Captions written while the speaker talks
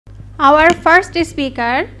Our first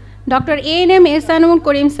speaker, Dr. A N M Ehsanul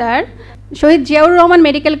Karim sir, Shohid Ziaur Rahman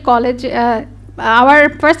Medical College. Our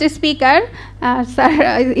first speaker,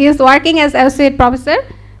 sir, is working as associate professor.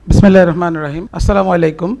 Bismillahirrahmanirrahim. Assalamu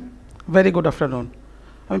alaikum. Very good afternoon.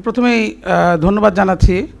 আমি প্রথমেই ধন্যবাদ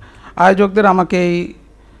জানাচ্ছি আয়োজকদের আমাকে এই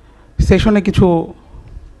সেশনে কিছু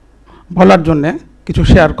বলার জন্য, কিছু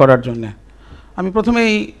শেয়ার করার জন্য। আমি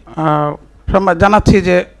প্রথমেই জানাচ্ছি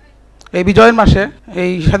যে এই বিজয়ের মাসে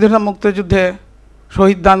এই স্বাধীনতা মুক্তিযুদ্ধে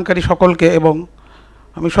শহীদ দানকারী সকলকে, এবং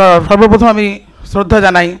আমি সর্বপ্রথম আমি শ্রদ্ধা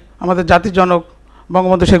জানাই আমাদের জাতির জনক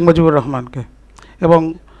বঙ্গবন্ধু শেখ মুজিবুর রহমানকে এবং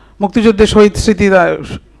মুক্তিযুদ্ধে শহীদ স্মৃতি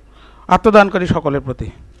আত্মদানকারী সকলের প্রতি।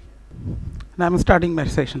 Now I'm starting my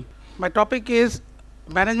session. My topic is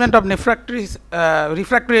management of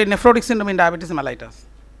refractory nephrotic syndrome in diabetes mellitus.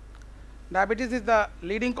 Diabetes is the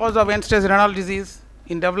leading cause of end-stage renal disease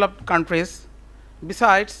in developed countries.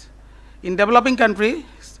 Besides, in developing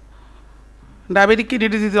countries, diabetic kidney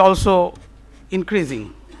disease is also increasing.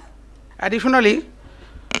 Additionally,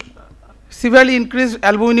 severely increased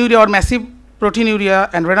albuminuria or massive proteinuria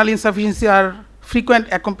and renal insufficiency are frequent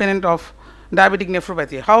accompaniment of diabetic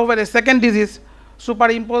nephropathy. However, a second disease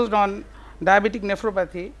superimposed on diabetic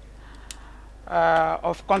nephropathy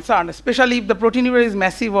of concern, especially if the proteinuria is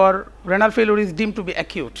massive or renal failure is deemed to be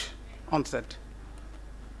acute onset.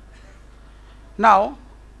 Now,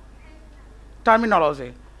 terminology.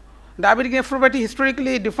 Diabetic nephropathy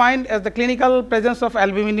historically defined as the clinical presence of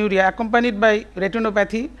albuminuria accompanied by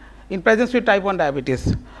retinopathy in presence with type 1 diabetes,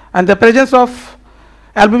 and the presence of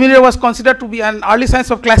albuminuria was considered to be an early signs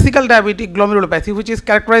of classical diabetic glomerulopathy, which is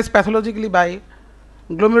characterized pathologically by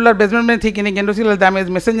glomerular basement membrane thickening, endothelial damage,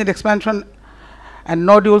 messenger expansion, and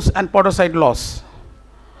nodules and podocyte loss.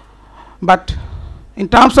 But in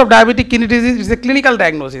terms of diabetic kidney disease, it is a clinical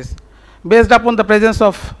diagnosis based upon the presence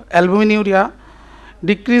of albuminuria,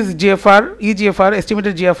 decreased GFR, eGFR,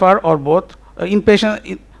 estimated GFR, or both in patients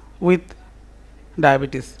with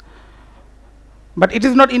diabetes. But it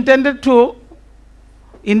is not intended to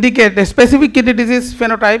indicate a specific kidney disease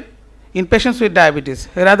phenotype in patients with diabetes.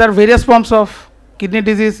 Rather, various forms of kidney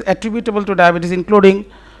disease attributable to diabetes, including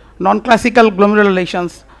non-classical glomerular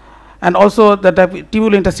lesions and also the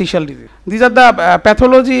tubulointerstitial disease. These are the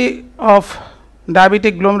pathology of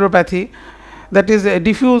diabetic glomerulopathy, that is a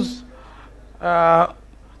diffuse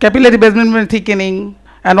capillary basement membrane thickening,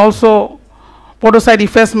 and also podocyte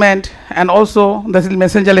effacement, and also the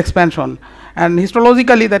mesangial expansion. And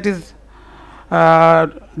histologically, that is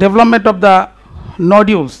development of the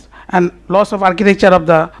nodules and loss of architecture of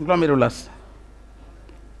the glomerulus.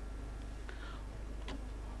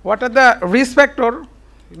 What are the risk factors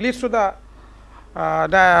leads to the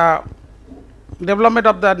development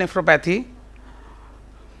of the nephropathy?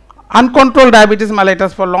 Uncontrolled diabetes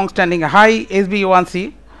mellitus for long-standing, high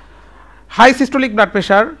HbA1c, high systolic blood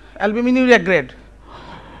pressure, albuminuria grade,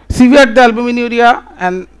 severe the albuminuria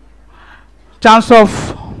and chance of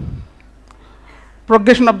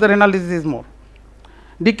progression of the renal disease is more.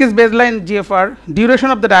 Decreased baseline GFR, duration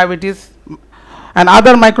of the diabetes, and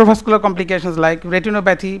other microvascular complications like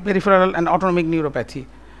retinopathy, peripheral and autonomic neuropathy.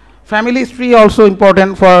 Family history also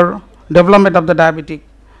important for development of the diabetic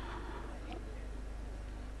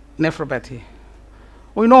nephropathy.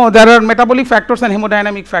 We know there are metabolic factors and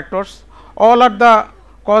hemodynamic factors. All are the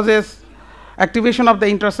causes activation of the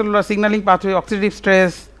intracellular signaling pathway, oxidative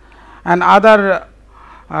stress, and other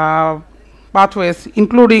pathways,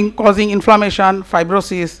 including causing inflammation,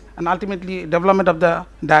 fibrosis, and ultimately development of the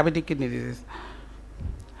diabetic kidney disease.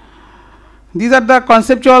 These are the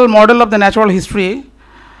conceptual model of the natural history.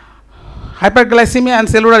 Hyperglycemia and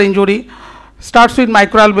cellular injury starts with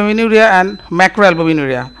microalbuminuria and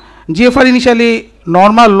macroalbuminuria. GFR initially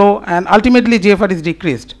normal, low, and ultimately GFR is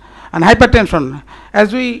decreased. And hypertension,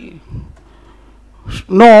 as we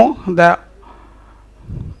know, the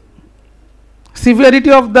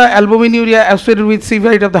severity of the albuminuria associated with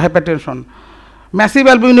severity of the hypertension. Massive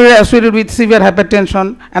albuminuria associated with severe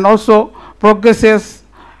hypertension and also progresses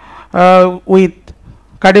with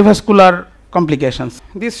cardiovascular complications.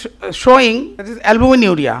 This showing that is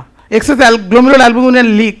albuminuria, excess glomerular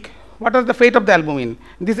albumin leak. What is the fate of the albumin?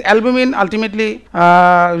 This albumin ultimately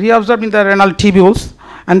reabsorbed in the renal tubules,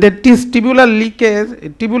 and that is tubular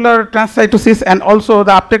leakage, tubular transcytosis, and also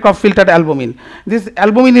the uptake of filtered albumin. This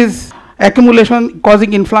albumin is accumulation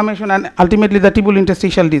causing inflammation and ultimately the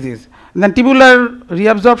tubulointerstitial disease. And then tubular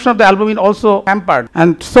reabsorption of the albumin also hampered,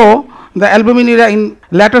 and so the albuminuria in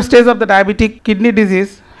later stage of the diabetic kidney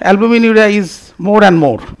disease, albuminuria is more and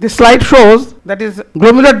more. This slide shows that is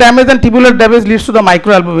glomerular damage and tubular damage leads to the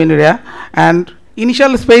microalbuminuria, and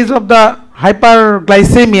initial phase of the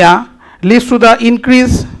hyperglycemia leads to the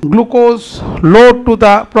increased glucose load to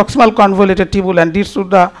the proximal convoluted tubule and leads to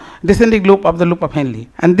the descending loop of the loop of Henle.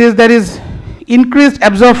 And this, there is increased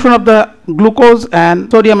absorption of the glucose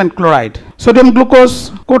and sodium and chloride. Sodium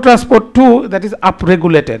glucose co-transport 2, that is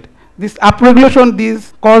upregulated. This upregulation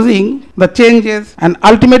is causing the changes and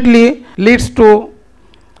ultimately leads to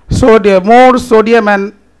more sodium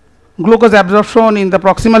and glucose absorption in the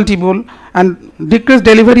proximal tubule and decreased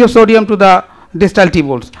delivery of sodium to the distal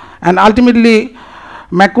tubules, and ultimately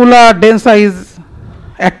macula densa is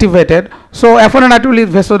activated. So afferent is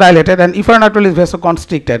vasodilated and efferent is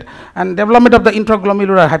vasoconstricted, and development of the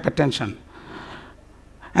intraglomerular hypertension.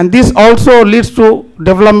 And this also leads to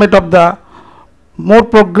development of the more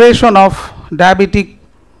progression of diabetic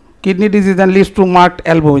kidney disease and leads to marked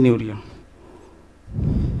albuminuria.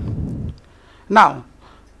 Now,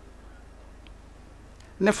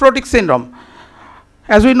 nephrotic syndrome.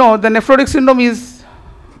 As we know, the nephrotic syndrome is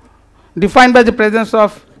defined by the presence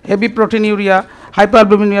of heavy proteinuria,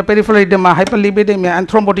 hyperalbuminemia, peripheral edema, hyperlipidemia, and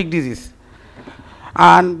thrombotic disease.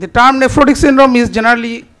 And the term nephrotic syndrome is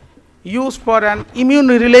generally used for an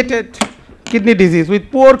immune-related kidney disease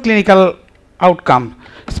with poor clinical outcome,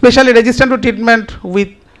 especially resistant to treatment with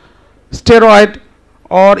steroid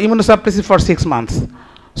or immunosuppressive for 6 months.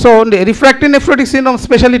 So, the refractory nephrotic syndrome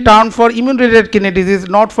specially termed for immune-related kidney disease,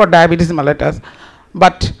 not for diabetes mellitus.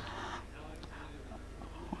 But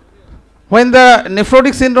when the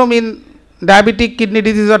nephrotic syndrome in diabetic kidney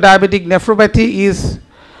disease or diabetic nephropathy is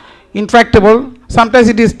intractable, sometimes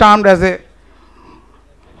it is termed as a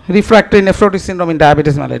refractory nephrotic syndrome in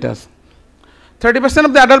diabetes mellitus. 30%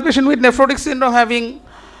 of the adult patients with nephrotic syndrome having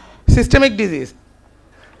systemic disease,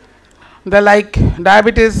 they like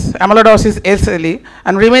diabetes, amyloidosis, SLE,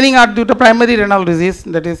 and remaining are due to primary renal disease,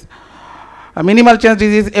 that is minimal change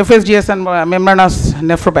disease, FSGS, and membranous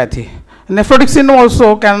nephropathy. Nephrotic syndrome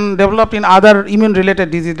also can develop in other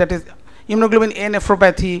immune-related disease, that is immunoglobulin A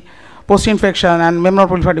nephropathy, post-infection, and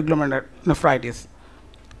membranous proliferative glomerulonephritis.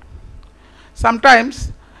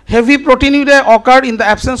 Sometimes heavy proteinuria occur in the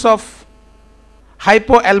absence of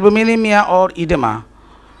hypoalbuminemia or edema.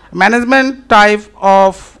 Management type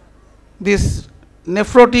of this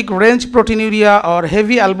nephrotic range proteinuria or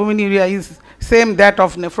heavy albuminuria is same that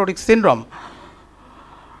of nephrotic syndrome.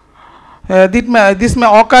 This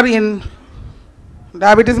may occur in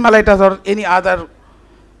diabetes mellitus or any other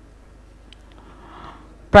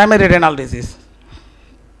primary renal disease.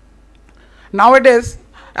 Nowadays,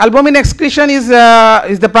 albumin excretion is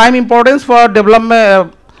the prime importance for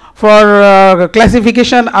development for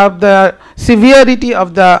classification of the severity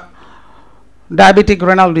of the diabetic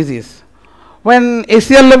renal disease. When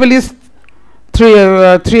ACL level is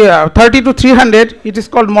 30 to 300, it is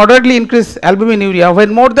called moderately increased albuminuria.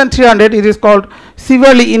 When more than 300, it is called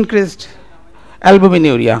severely increased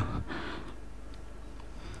albuminuria.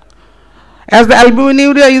 As the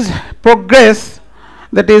albuminuria is progress,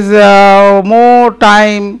 that is more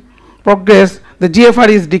time progress, the GFR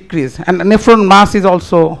is decreased and nephron mass is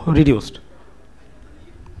also reduced.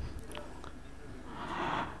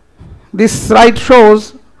 This slide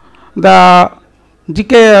shows the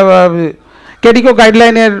KDIGO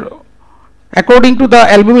guideline according to the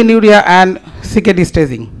albuminuria and CKD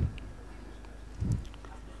staging.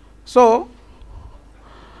 So,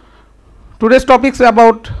 today's topic is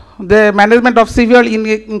about the management of severe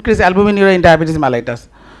increased albuminuria in diabetes mellitus.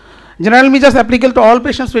 General measures applicable to all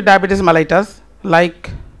patients with diabetes mellitus,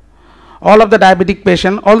 like all of the diabetic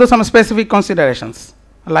patients, although some specific considerations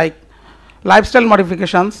like lifestyle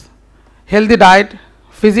modifications, healthy diet,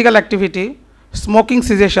 physical activity, smoking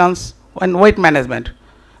cessations, and weight management.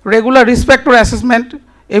 Regular risk factor assessment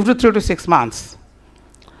every 3 to 6 months.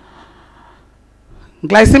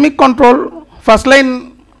 Glycemic control, first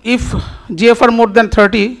line if GFR more than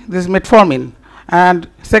 30, this is metformin, and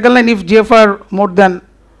second line if GFR more than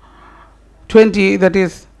 20, that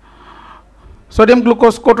is sodium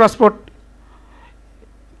glucose cotransport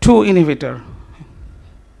 2 inhibitor.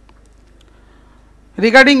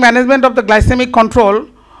 Regarding management of the glycemic control,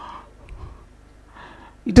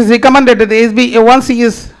 it is recommended that the HbA1c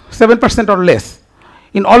is 7% or less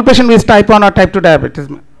in all patients with type 1 or type 2 diabetes.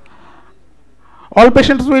 All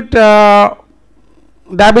patients with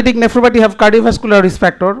diabetic nephropathy have cardiovascular risk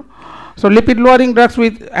factor. So lipid lowering drugs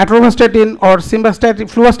with atorvastatin or simvastatin,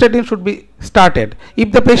 fluvastatin should be started.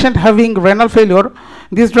 If the patient having renal failure,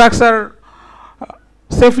 these drugs are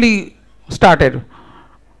safely started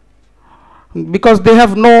because they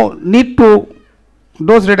have no need to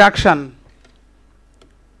dose reduction.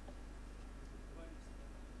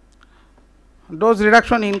 Dose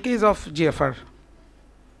reduction in case of GFR.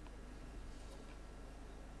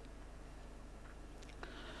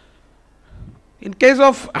 In case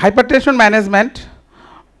of hypertension management,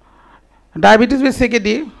 diabetes with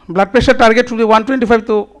CKD, blood pressure target should be 125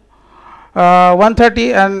 to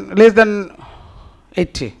 130 and less than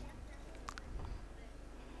 80.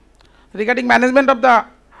 Regarding management of the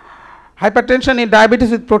hypertension in diabetes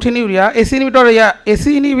with proteinuria, AC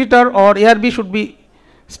inhibitor or ARB should be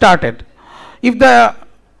started. If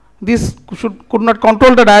this could not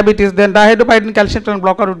control the diabetes, then dihydropyridine calcium channel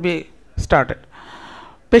blocker would be started.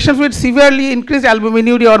 Patients with severely increased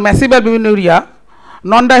albuminuria or massive albuminuria,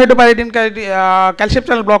 non-dihydropyridine calcium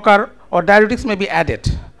channel blocker or diuretics may be added,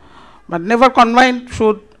 but never combined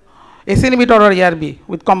should AC inhibitor or ARB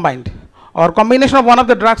with combined, or combination of one of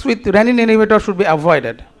the drugs with renin inhibitor should be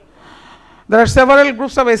avoided. There are several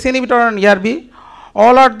groups of AC inhibitor and ARB.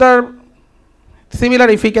 All are the similar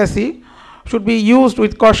efficacy, should be used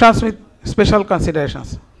with cautions with special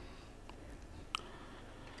considerations.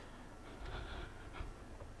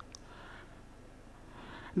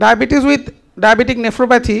 Diabetes with diabetic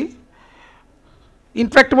nephropathy,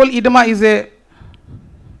 intractable edema is a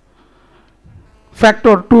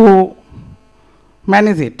factor to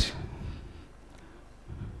manage it.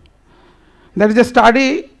 There is a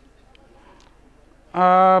study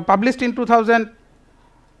published in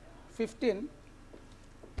 2015,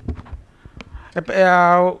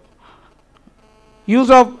 use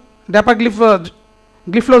of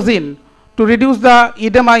dapagliflozin to reduce the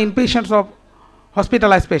edema in patients of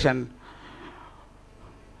hospitalized patient.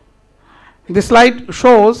 This slide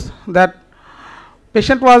shows that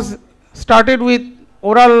patient was started with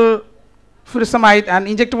oral furosemide and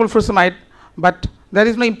injectable furosemide, but there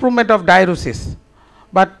is no improvement of diuresis.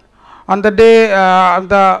 But on the day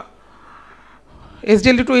the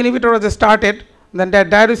SGLT2 inhibitor was started, then the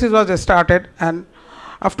diuresis was started, and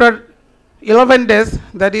after 11 days,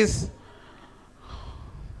 that is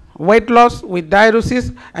weight loss with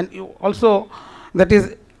diuresis, and also that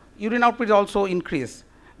is urine output is also increased.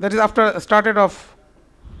 That is after started of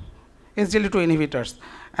SGLT2 inhibitors,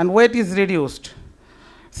 and weight is reduced.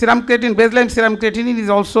 Serum creatinine, baseline serum creatinine is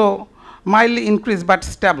also mildly increased but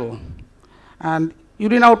stable, and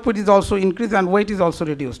urine output is also increased and weight is also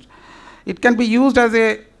reduced. It can be used as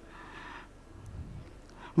a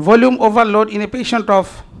volume overload in a patient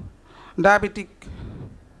of diabetic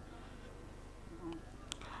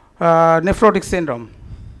nephrotic syndrome.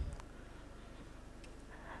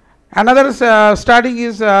 Another study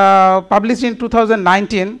is published in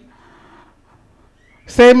 2019,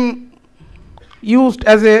 same used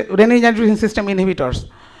as a renin-angiotensin system inhibitors.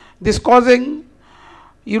 This causing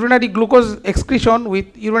urinary glucose excretion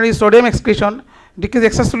with urinary sodium excretion, decrease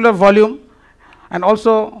extracellular volume, and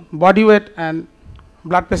also body weight and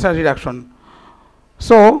blood pressure reduction.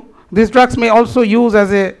 So these drugs may also use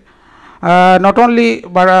as a not only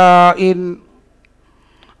but in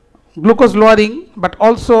glucose lowering, but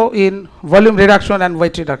also in volume reduction and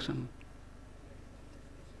weight reduction.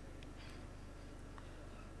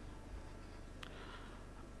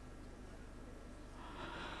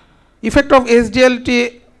 Effect of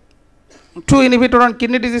SGLT2 inhibitor on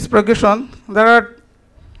kidney disease progression. There are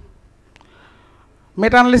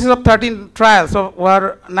meta-analysis of 13 trials of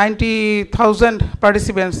were 90,000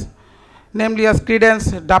 participants, namely as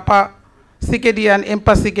Credence, DAPA, CKD and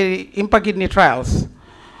IMPA kidney trials.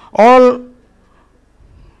 All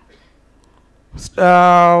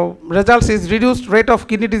results is reduced rate of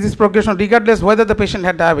kidney disease progression regardless whether the patient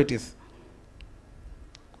had diabetes.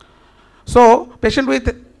 So patient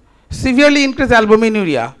with severely increased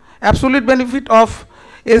albuminuria, absolute benefit of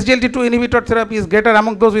SGLT2 inhibitor therapy is greater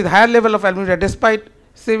among those with higher level of albuminuria despite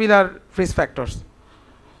similar risk factors.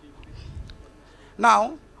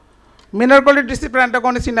 Now, mineralocorticoid receptor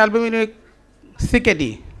antagonist in albuminuric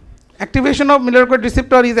CKD. Activation of mineralocorticoid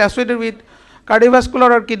receptor is associated with cardiovascular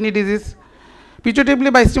or kidney disease,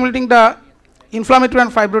 putatively by stimulating the inflammatory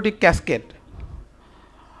and fibrotic cascade.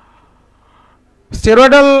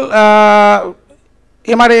 Steroidal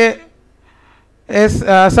MRA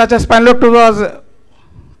such as spironolactone was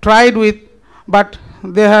tried with, but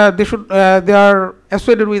they are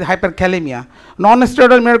associated with hyperkalemia.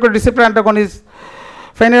 Non-steroidal mineralocorticoid receptor antagonist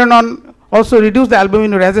phenylalanine also reduce the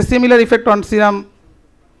albuminuria, has a similar effect on serum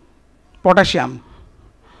potassium.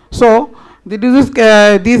 So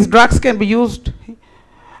these drugs can be used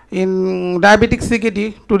in diabetic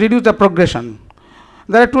CKD to reduce the progression.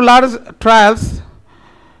 There are two large trials,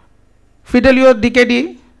 Fidelio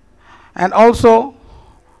DKD and also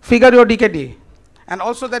Figaro DKD, and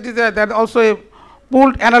also that is also a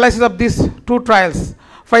pooled analysis of these two trials,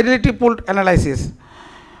 fidelity pooled analysis.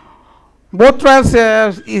 Both trials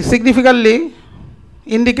significantly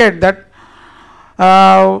indicate that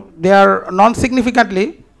they are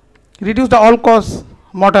non-significantly reduce the all-cause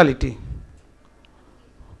mortality.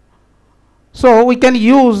 So we can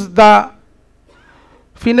use the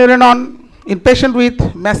finerenone in patient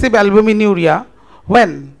with massive albuminuria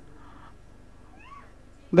when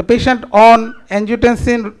the patient on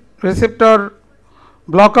angiotensin receptor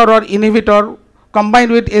blocker or inhibitor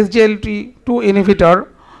combined with SGLT2 inhibitor,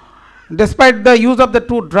 despite the use of the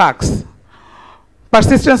two drugs,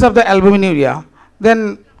 persistence of the albuminuria,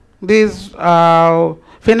 then this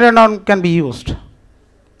finerenone can be used.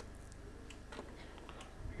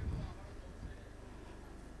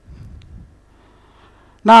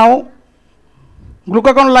 Now,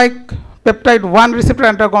 glucagon-like peptide 1 receptor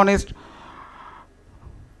antagonist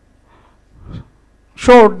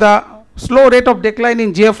showed the slow rate of decline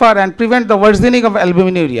in GFR and prevent the worsening of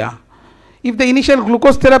albuminuria. If the initial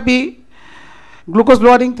glucose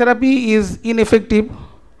lowering therapy is ineffective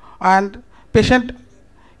and patient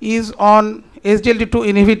is on SGLT2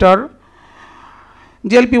 inhibitor,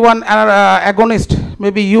 GLP-1 agonist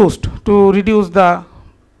may be used to reduce the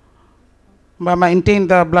maintain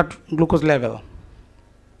the blood glucose level.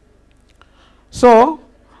 So,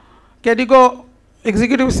 KDIGO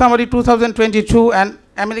Executive Summary 2022 and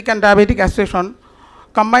American Diabetic Association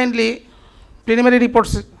combinedly preliminary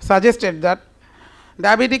reports suggested that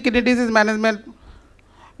diabetic kidney disease management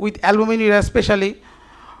with albuminuria, especially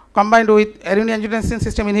combined with renin-angiotensin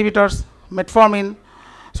system inhibitors, metformin,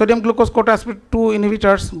 sodium glucose coateoaspirate 2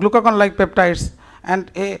 inhibitors, glucagon-like peptides,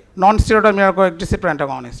 and a non-steroidal mineralocorticoid receptor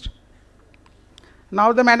antagonist.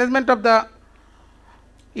 Now the management of the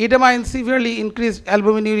edema in severely increased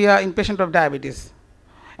albuminuria in patient of diabetes.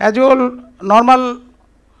 As usual, normal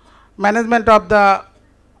management of the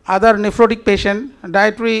other nephrotic patient,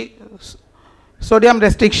 dietary sodium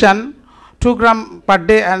restriction 2 gram per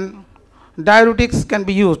day and diuretics can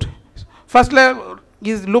be used. First level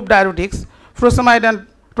is loop diuretics, furosemide and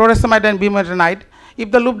torsemide and bumetanide. If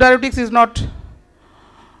the loop diuretics is not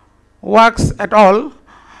works at all,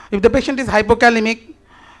 if the patient is hypokalemic,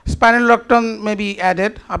 spironolactone may be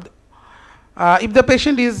added. If the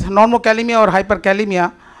patient is normokalemia or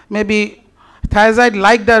hyperkalemia, maybe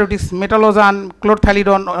thiazide-like diuretics, metolazone,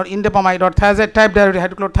 chlorthalidone, or indapamide, or thiazide-type diuretic,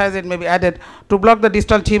 hydrochlorothiazide may be added to block the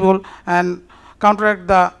distal tubule and counteract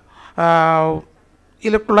the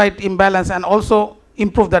electrolyte imbalance and also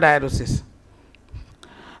improve the diuresis.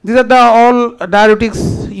 These are the all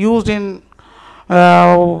diuretics used in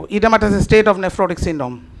edematous state of nephrotic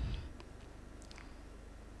syndrome.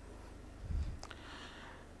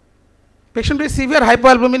 Patient with severe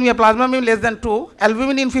hypoalbuminemia, plasma albumin less than 2,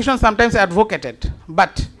 albumin infusion sometimes advocated,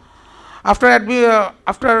 but after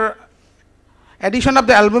addition of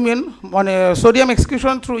the albumin, sodium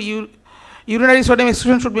excretion through urinary sodium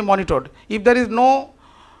excretion should be monitored. If there is no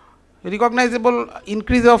recognizable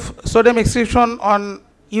increase of sodium excretion on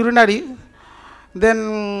urinary,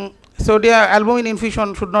 then sodium albumin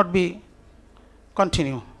infusion should not be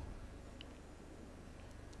continue.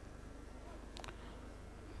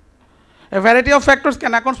 A variety of factors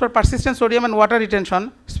can account for persistent sodium and water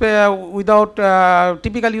retention without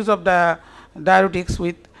typical use of the diuretics,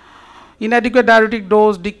 with inadequate diuretic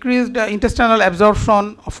dose, decreased intestinal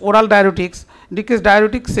absorption of oral diuretics, decreased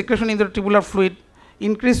diuretic secretion in the tubular fluid,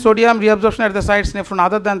 increased sodium reabsorption at the sites nephron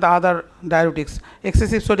other than the other diuretics,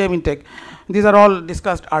 excessive sodium intake. These are all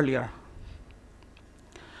discussed earlier.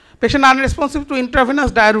 Patient unresponsive to intravenous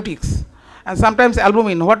diuretics and sometimes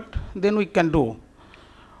albumin, what then we can do?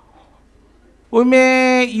 We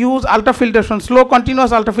may use ultrafiltration, slow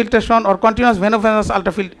continuous ultrafiltration or continuous venovenous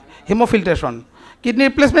hemofiltration. Kidney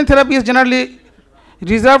replacement therapy is generally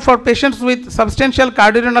reserved for patients with substantial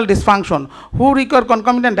cardiorenal dysfunction who require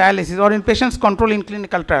concomitant dialysis or in patients controlled in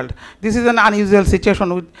clinical trials. This is an unusual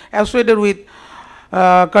situation associated with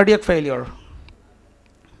cardiac failure.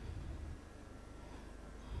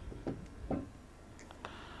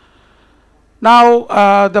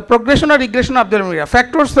 Now, the progression or regression of the albuminuria.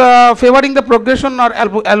 Factors favoring the progression or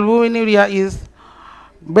albuminuria is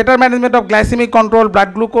better management of glycemic control,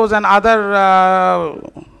 blood glucose, and other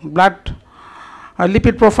blood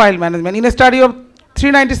lipid profile management. In a study of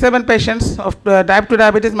 397 patients of type 2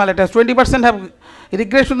 diabetes mellitus, 20% have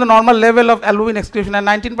regressed to the normal level of albumin excretion and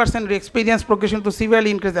 19% experience progression to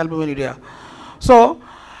severely increased albuminuria. So,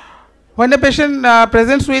 when a patient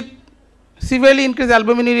presents with severely increased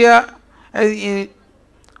albuminuria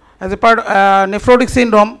as a part nephrotic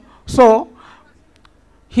syndrome, so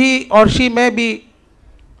he or she may be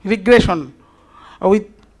regression with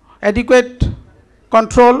adequate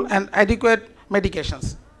control and adequate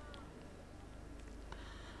medications.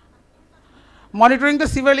 Monitoring the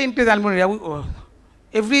severely increased albuminuria.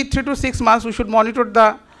 Every 3 to 6 months we should monitor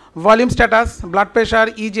the volume status, blood pressure,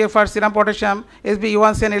 EGFR, serum potassium,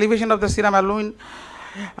 SbA1c, and elevation of the serum albumin,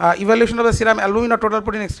 evaluation of the serum albumin or total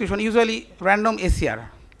protein excretion, usually random ACR.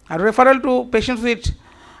 A referral to patients with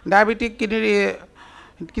diabetic kidney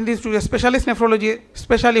disease to a specialist nephrology,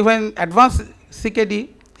 especially when advanced CKD,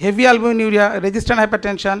 heavy albuminuria, resistant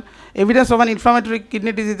hypertension, evidence of an inflammatory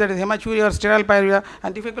kidney disease, that is hematuria or sterile pyuria,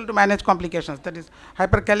 and difficult to manage complications, that is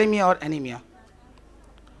hyperkalemia or anemia.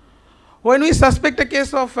 When we suspect a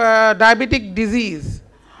case of diabetic disease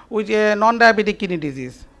with a non-diabetic kidney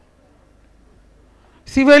disease,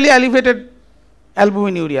 severely elevated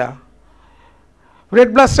albuminuria,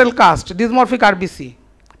 red blood cell cast, dysmorphic RBC,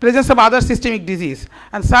 presence of other systemic disease,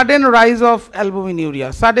 and sudden rise of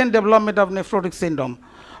albuminuria, sudden development of nephrotic syndrome,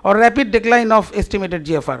 or rapid decline of estimated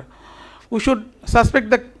GFR, we should suspect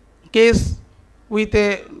the case with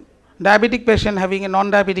a diabetic patient having a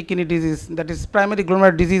non-diabetic kidney disease, that is primary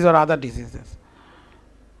glomerular disease or other diseases.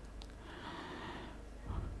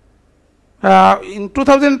 In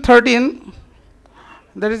 2013,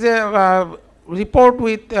 there is a report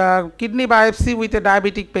with kidney biopsy with a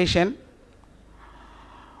diabetic patient.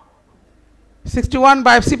 61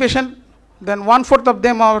 biopsy patient, then 1/4 of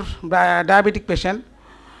them are diabetic patient.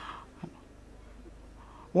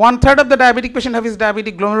 1/3 of the diabetic patient have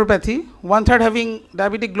diabetic glomerulopathy, 1/3 having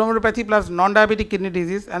diabetic glomerulopathy plus non-diabetic kidney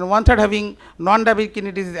disease, and 1/3 having non-diabetic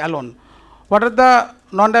kidney disease alone. What are the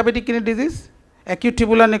non-diabetic kidney disease? Acute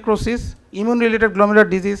tubular necrosis, immune-related glomerular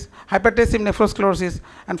disease, hypertensive nephrosclerosis,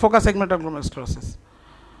 and focal segmental glomerulosclerosis.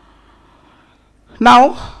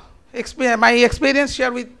 Now, my experience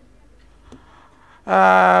share with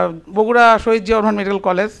Bogura Shohid Ziaur Rahman Medical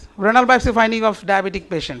College, renal biopsy finding of diabetic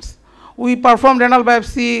patients. We performed renal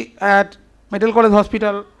biopsy at Medical College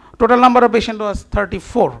Hospital. Total number of patients was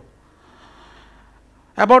 34.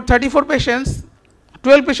 About 34 patients,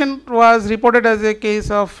 12 patients was reported as a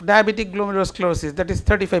case of diabetic glomerulosclerosis, that is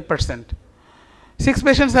 35%. 6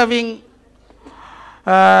 patients having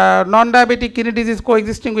non-diabetic kidney disease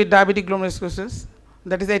coexisting with diabetic glomerulosclerosis,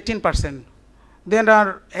 that is 18%. Then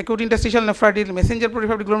are acute interstitial nephritis, messenger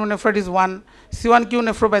proliferative glomerulonephritis 1, C1q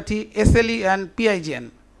nephropathy, SLE, and PIGN.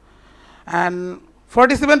 And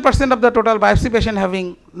 47% of the total biopsy patient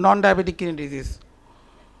having non-diabetic kidney disease.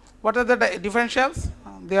 What are the differentials?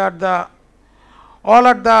 They are all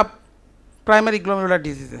are the primary glomerular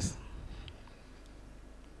diseases.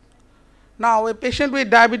 Now, a patient with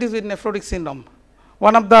diabetes with nephrotic syndrome,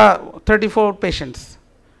 one of the 34 patients,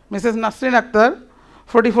 Mrs. Nasreen Akhtar,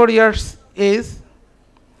 44 years age,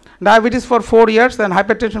 diabetes for 4 years and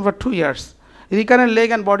hypertension for 2 years, recurrent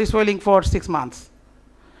leg and body swelling for 6 months.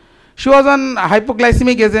 She was on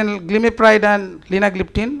hypoglycemic agent glimepiride and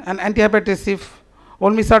linagliptin, and antihypertensive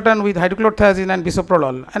olmesartan with hydrochlorothiazide and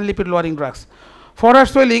bisoprolol, and lipid lowering drugs. For her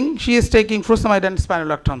swelling, she is taking furosemide and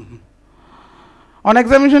spironolactone. On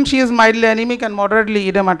examination, she is mildly anemic and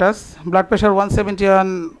moderately edematous, blood pressure 170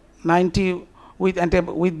 and 90 with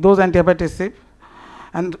those antihypertensive,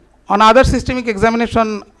 and on other systemic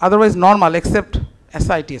examination otherwise normal except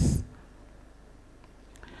ascites.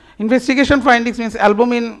 Investigation findings means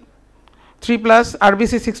albumin 3+,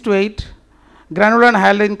 RBC 6 to 8, granular and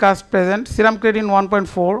hyaline cast present, serum creatine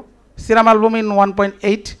 1.4, serum albumin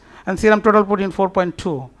 1.8, and serum total protein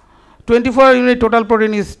 4.2. 24 unit total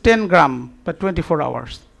protein is 10 gram per 24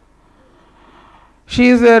 hours. She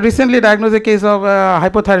is recently diagnosed a case of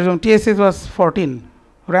hypothyroidism. TSH was 14.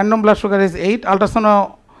 Random blood sugar is 8.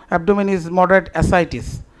 Ultrasound abdomen is moderate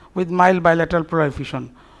ascites with mild bilateral pleural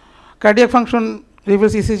effusion. Cardiac function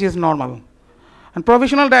reverse ECG is normal. And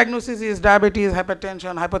provisional diagnosis is diabetes,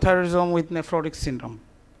 hypertension, hypothyroidism with nephrotic syndrome.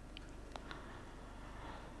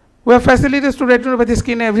 We have facilities to retinopathy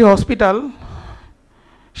screen in every hospital.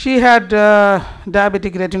 She had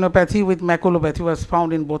diabetic retinopathy with maculopathy was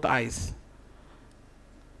found in both eyes.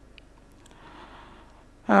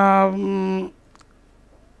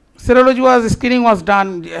 Serology screening was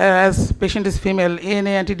done as patient is female.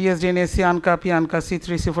 ANA, anti-DS, DNA, C, ANCA, P, ANCA,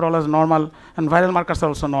 C3, C4 all was normal, and viral markers are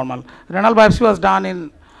also normal. Renal biopsy was done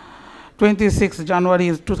in 26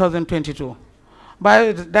 January 2022.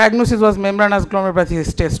 Diagnosis was membranous glomerulopathy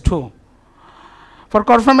stage 2. For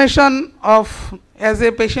confirmation of as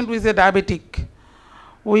a patient with a diabetic,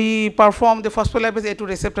 we performed the phospholipase A2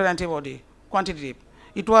 receptor antibody quantitative.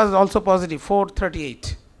 It was also positive,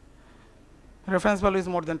 438. Reference value is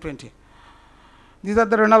more than 20. These are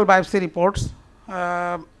the renal biopsy reports.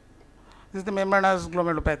 This is the membranous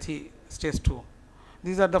glomerulopathy stage 2.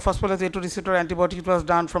 These are the phospholipase A2 receptor antibody. It was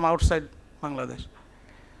done from outside Bangladesh.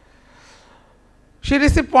 She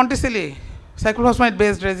received Ponticilli, cyclophosphamide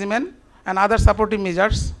based regimen, and other supportive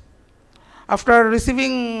measures. After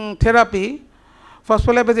receiving therapy,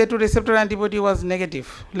 Phospholipase A2 receptor antibody was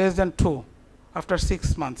negative, less than 2 after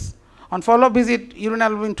 6 months. On follow-up visit, urine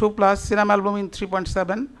albumin 2 plus, serum albumin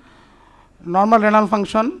 3.7, normal renal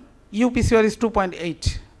function, UPCR is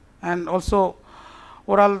 2.8, and also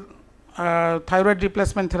oral thyroid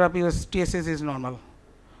replacement therapy with TSS is normal.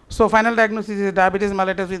 So final diagnosis is diabetes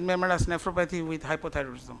mellitus with membranous nephropathy with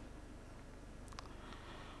hypothyroidism.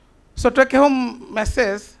 So take-home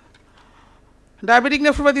message, diabetic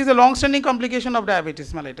nephropathy is a long-standing complication of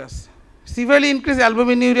diabetes mellitus. Severely increased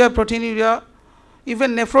albuminuria, proteinuria,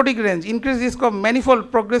 even nephrotic range, increased risk of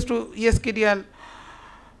manifold progress to ESKD and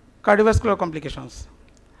cardiovascular complications.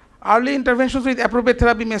 Early interventions with appropriate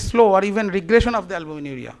therapy may slow or even regression of the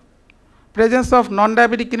albuminuria. Presence of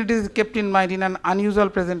non-diabetic kinetics is kept in mind in an unusual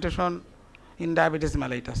presentation in diabetes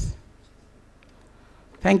mellitus.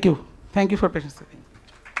 Thank you. Thank you for patience.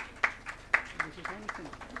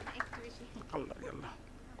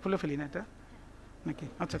 খুলে ফেলি না এটা নাকি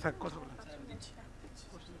আচ্ছা থাক কথা বলেন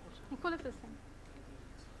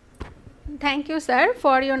Thank you, sir,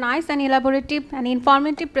 for your nice and elaborative and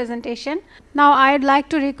informative presentation. Now, I'd like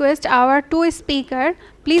to request our two speakers,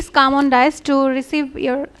 please come on dais to receive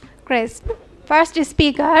your crest. First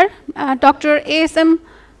speaker, Dr. A N M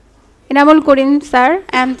Ehsanul Karim, sir,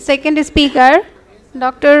 and second speaker,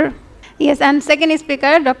 Dr.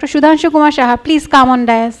 Sudhanshu Kumar Saha. Please come on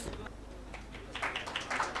dais.